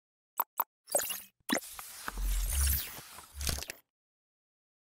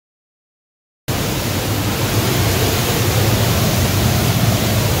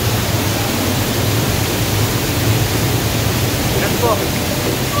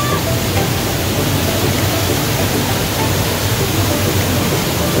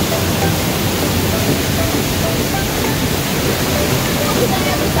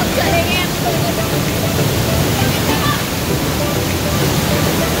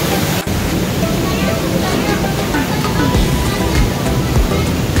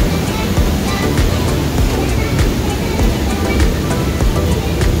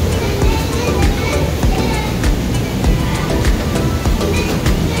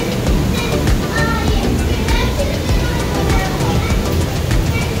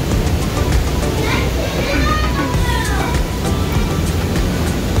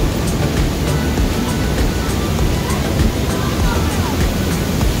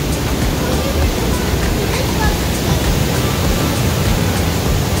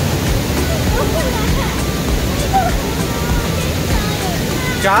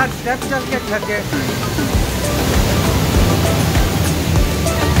4 step चल के थके।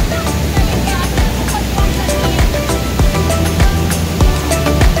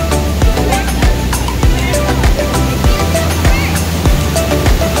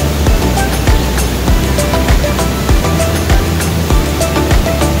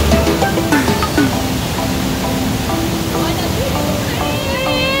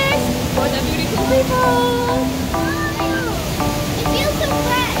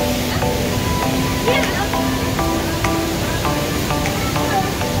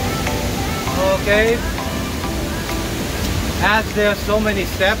 Okay, as there are so many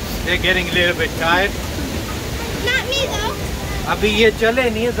steps, they're getting a little bit tired. Not me though. अभी ये चले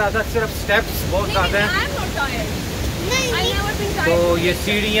नहीं है ज़्यादा, सिर्फ steps बहुत ज़्यादा हैं। I'm not tired. I've never been tired. तो ये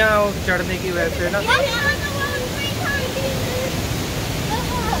सीढ़ियाँ चढ़ने की वजह से ना।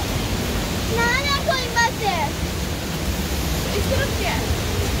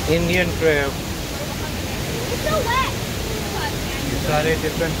 Indian trail. It's so wet. ये सारे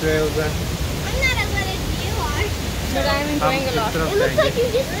different trails हैं। I'm not as wet as you are. But I'm enjoying a lot. It looks like you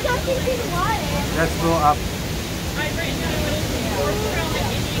just jumped into the water. Let's go up.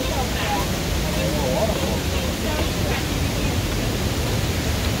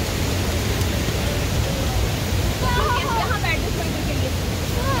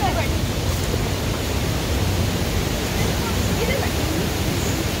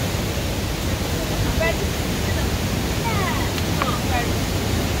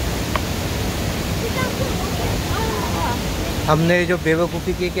 हमने जो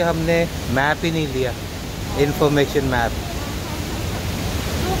बेवकूफ़ी की कि हमने map ही नहीं लिया, इंफॉर्मेशन मैप।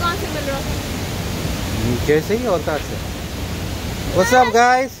 वो कहाँ से मिल रहा था? नीचे से ही और कहाँ से? What's up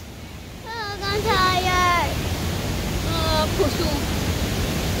guys? I'm tired. Pussy.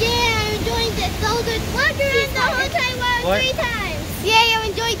 Yeah, I'm enjoying this. So good. Walk around the whole time 3 times. Yeah, I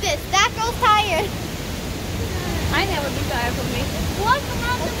enjoyed this. That girl's tired. I never been tired from me. Walk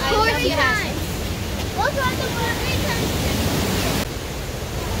around the world 3 times. Walk around the world 3 times.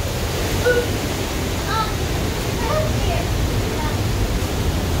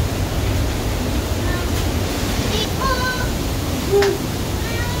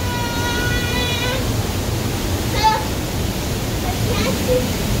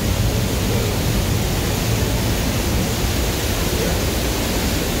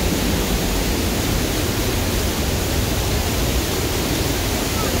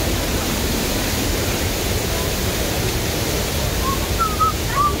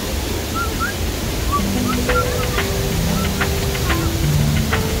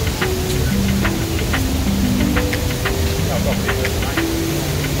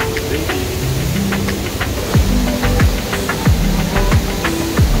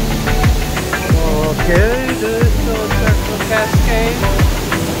 Okay, this is the cascade.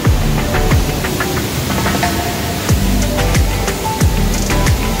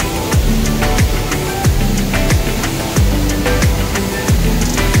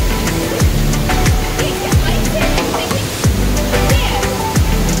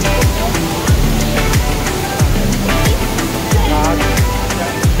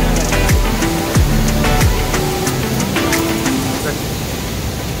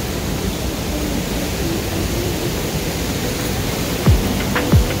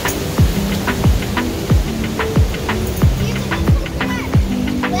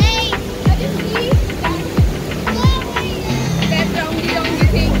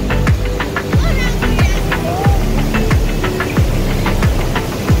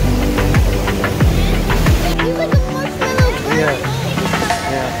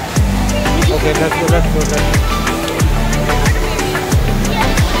 Okay, let's go.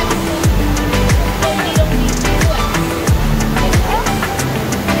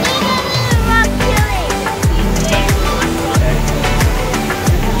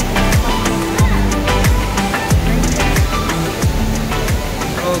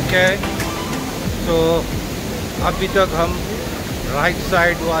 Okay, so अभी तक हम right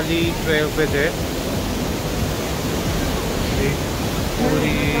side वाली trail पे थे,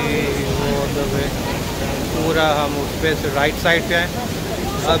 पूरा हम उस पे से राइट साइड पे हैं।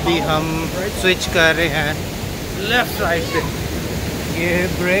 अभी हम स्विच कर रहे हैं लेफ्ट साइड पे। ये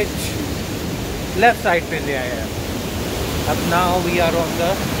ब्रिज लेफ्ट साइड पे ले आया है। अब now we are on the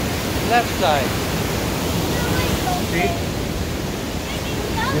left side.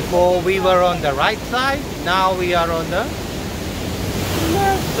 Before we were on the right side, now we are on the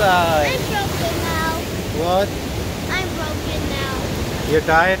left side. I'm broken now. What? I'm broken now. You're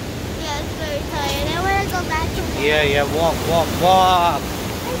tired? Yes, very tired. I want to go back to bed. Yeah, walk.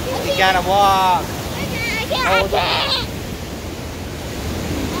 You gotta walk. I can't.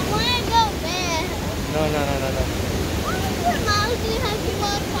 No. How many miles do you have to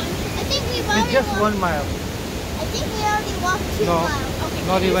walk on? I think we've already It's just walked. 1 mile. I think we already walked 2 No. miles. Okay,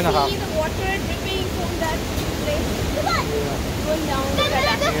 Not can you even a half. see the water dripping from that place Come on. going down Go, the go,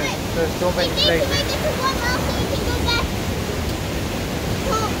 lake? go. Yes, there's so We many need to make places. it to 1 mile so we can go back.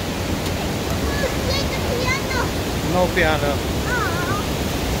 Oh, play the piano. No piano. Aw.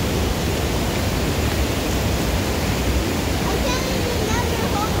 I can't even remember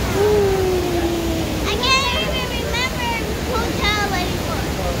hotel. I can't even remember hotel anymore.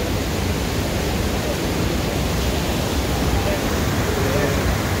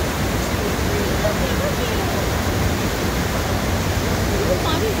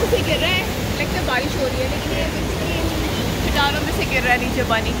 पानी ऊपर से गिर रहा है, लगता है बारिश हो रही है, लेकिन ये चट्टानों में से गिर रहा है नीचे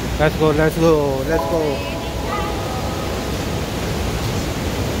पानी। Let's go.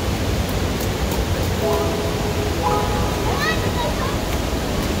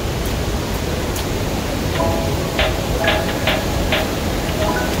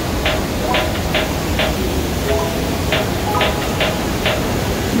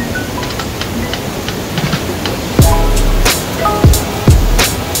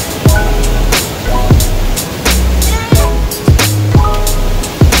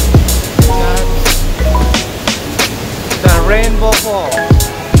 The rainbow fall.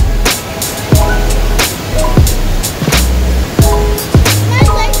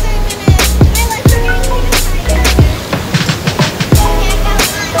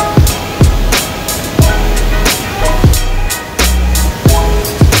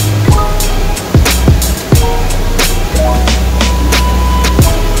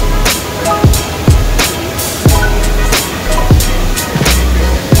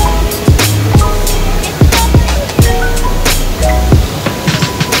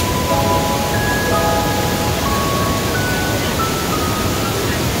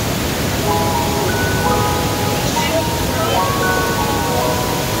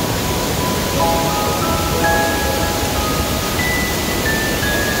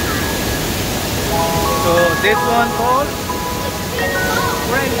 So this one called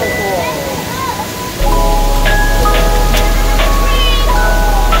rainbow fall.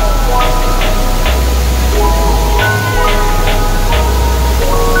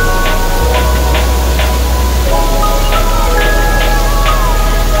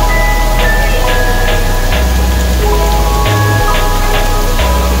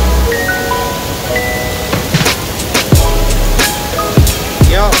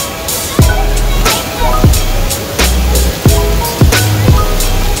 Yo.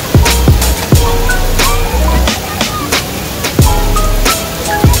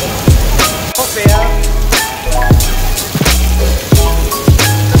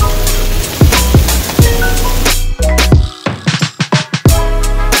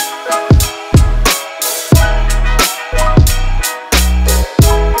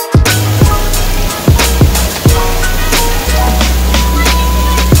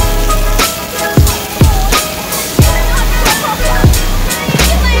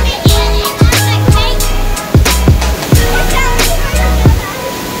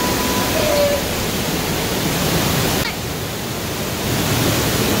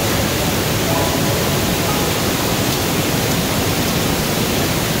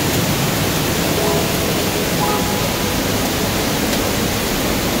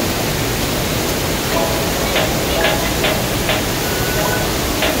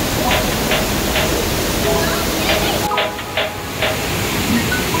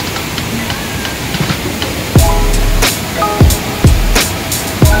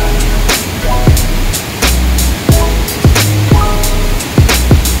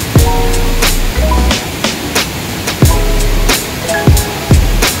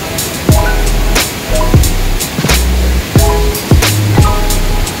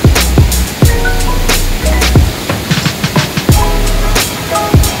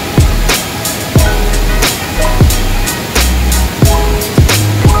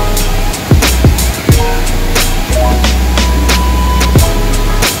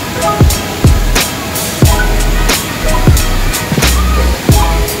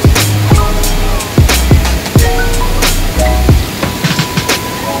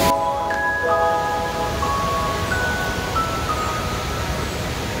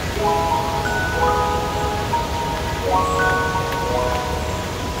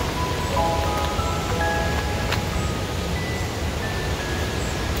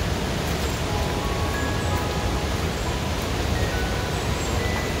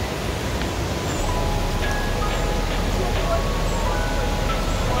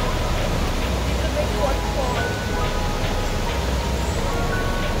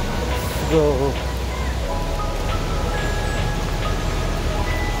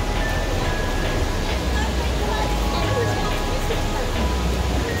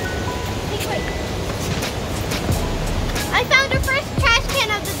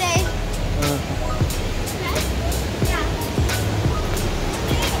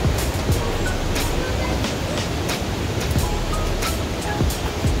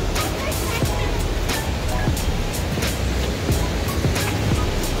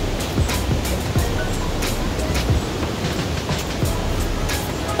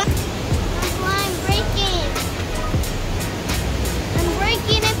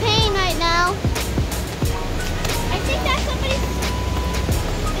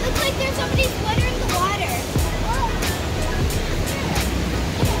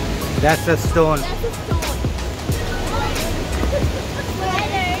 That's a stone. That's a stone.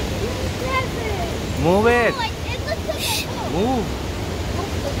 Move it. Oh, it looks like a Move.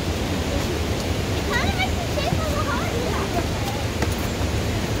 It kind of makes the shape of a heart.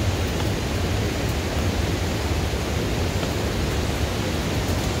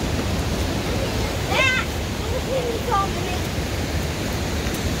 That is combination.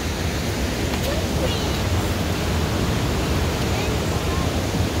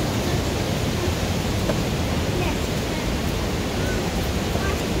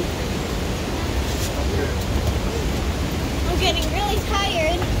 I'm getting really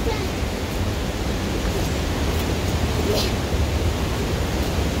tired.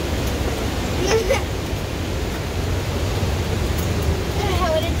 How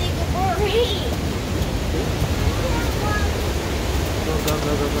would it take a break?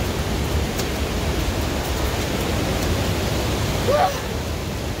 Go.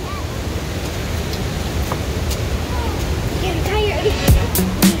 Getting tired.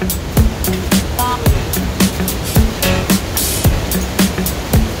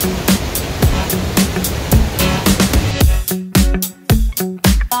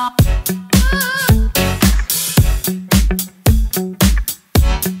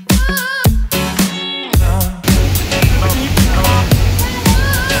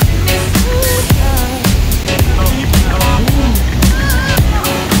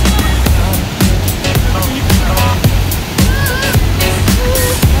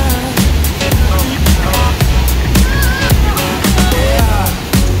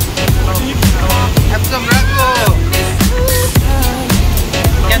 Have some Rocco.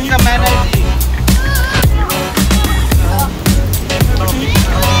 Get some energy.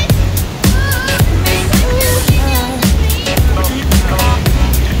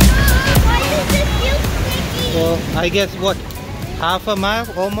 Why does this feel sticky? So I guess what, half a mile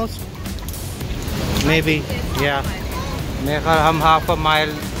almost? Maybe. Yeah. मेरे ख्याल हम half a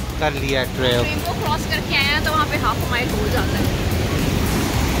mile कर लिया trail. Train को cross करके आए हैं तो वहाँ पे हाफ माइल हो जाता है।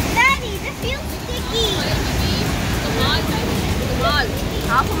 Daddy, this feels sticky. कमाल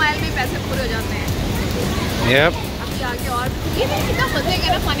हाफ माइल में पैसे पूरे हो जाते हैं। Yep. अभी आगे और ये भी कितना मजेगा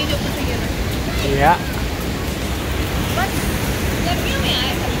ना पानी जो ऊपर से गिर रहा है। Yeah. बस गर्मियों में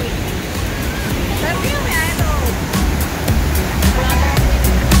आए सब कोई। गर्मियों में आए तो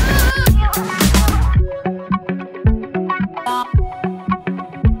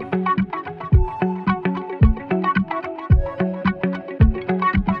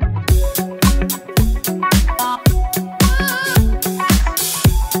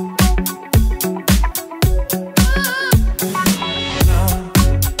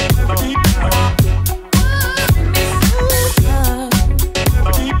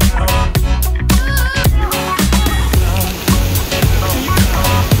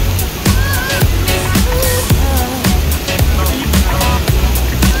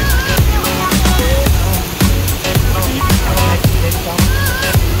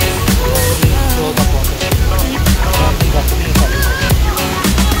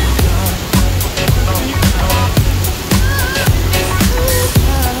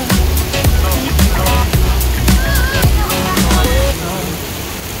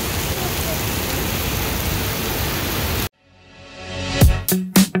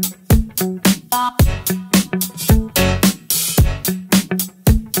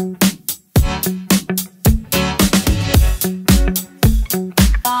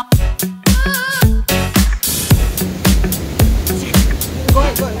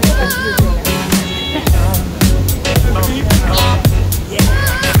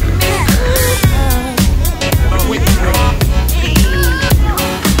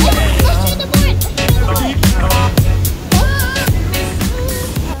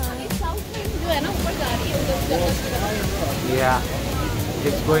Yeah.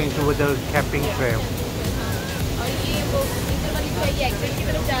 It's going to the camping trail. और ये वो इधर वाली जो ये एग्जिट की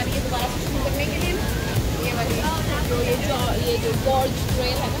तरफ जा रही है दोबारा से शुरू करने के लिए ये वाली जो ये जो गॉर्ज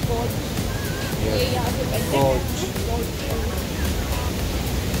ट्रेल है ना गॉर्ज ये यहाँ से Gorge.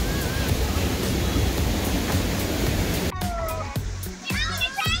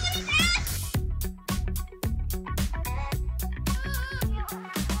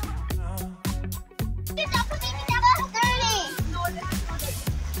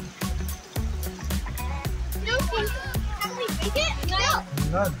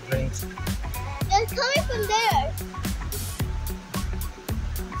 Not drinks. It's coming from there.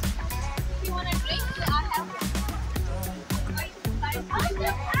 You want a drink? I have one. I'm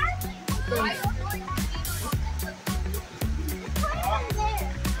just asking. I don't know. It's coming from there.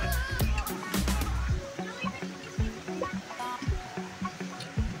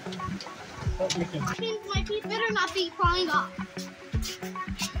 My feet better not be falling off.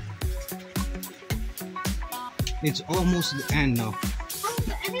 It's almost the end now.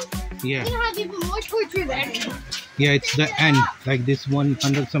 Yeah. You have even more torture than me. Yeah, it's the end. Like this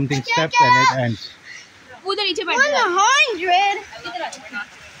 100 something steps and it ends. 100. Yeah,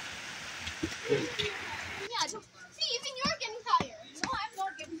 see, even you're getting tired. No, I'm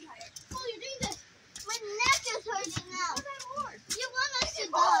not getting tired. Oh, you're doing this. My neck is hurting now. You want us to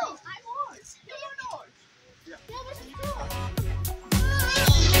die. I'm bored. You're not. Yeah, but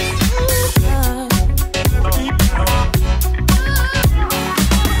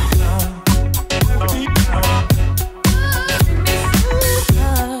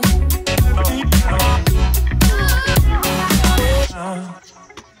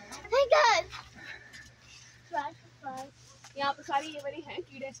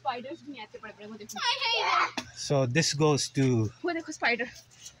So this goes to spider.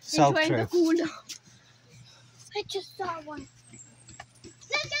 South Enjoying Trail. the cool down. I just saw one.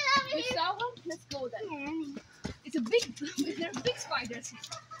 Let's get out of You here. saw one? Let's go then. It's a big, there are big spiders.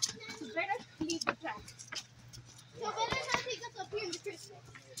 So better leave the track. So better not take us up here in the Christmas.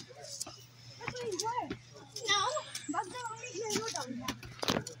 That's what you were. No. That's the only place you're down here.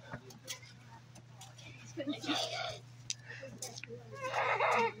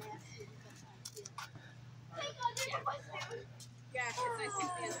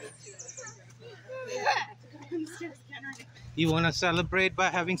 You want to celebrate by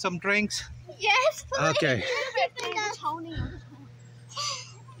having some drinks? Yes, please. Okay.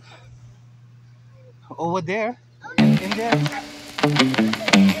 Over there? In there?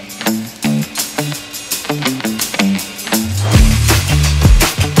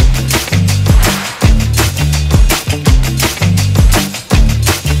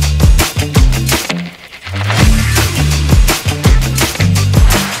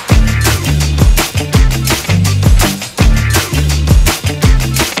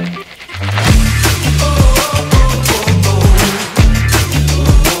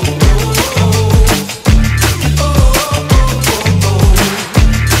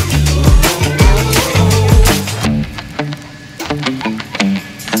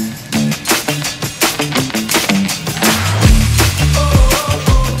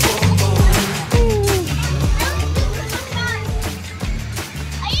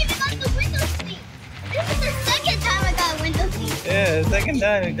 Yeah, second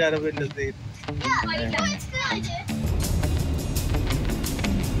time we got a window seat. Yeah, but it's good idea.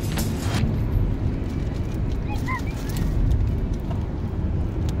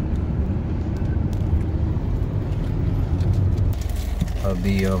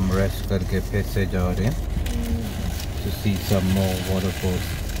 अभी हम rest करके फिर से जा रहे हैं to see some more waterfalls.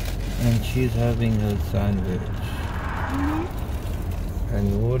 And she's having her sandwich. And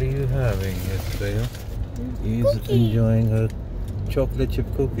what are you having, Estelle? She's enjoying her chocolate chip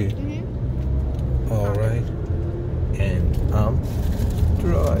cookie. Alright. And I'm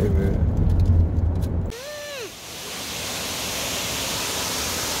driving.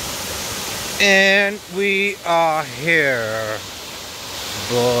 And we are here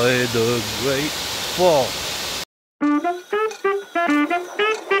by the Great Falls.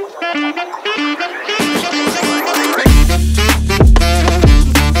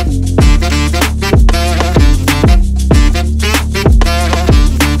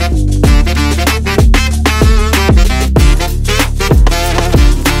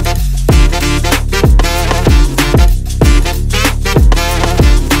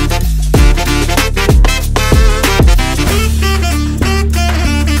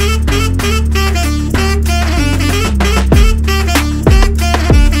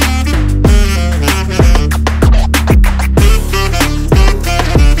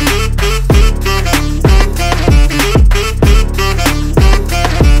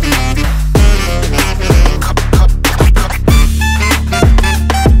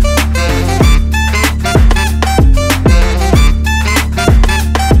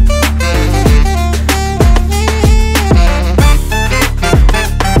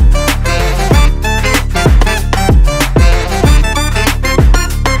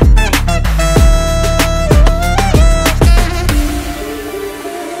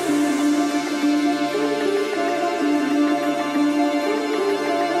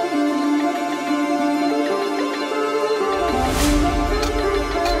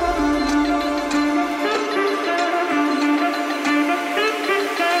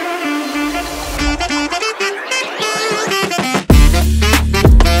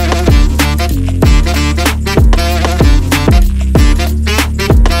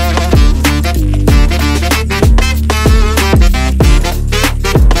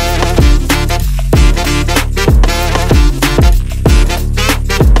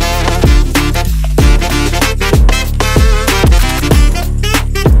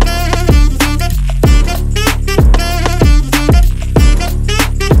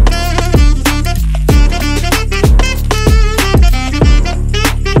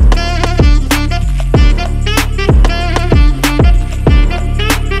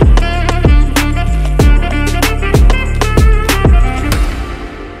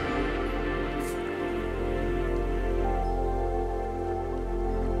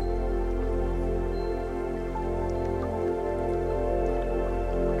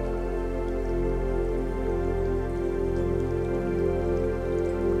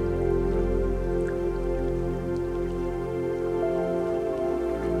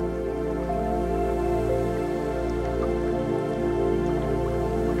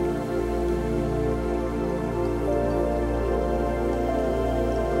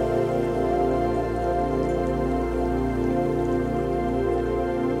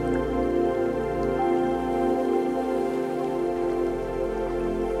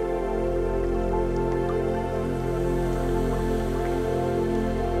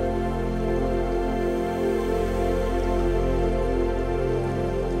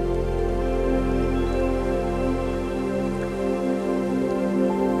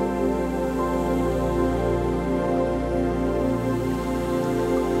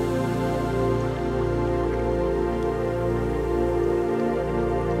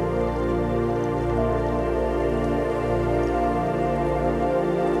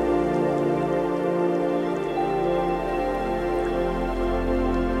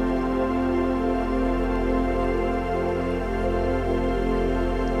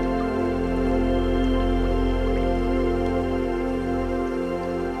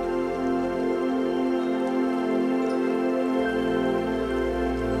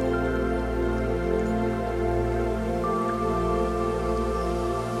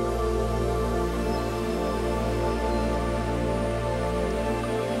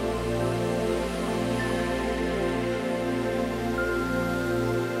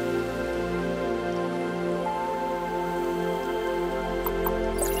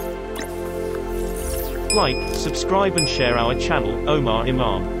 Like, subscribe and share our channel, Omar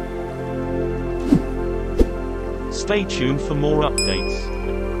Imam. Stay tuned for more updates.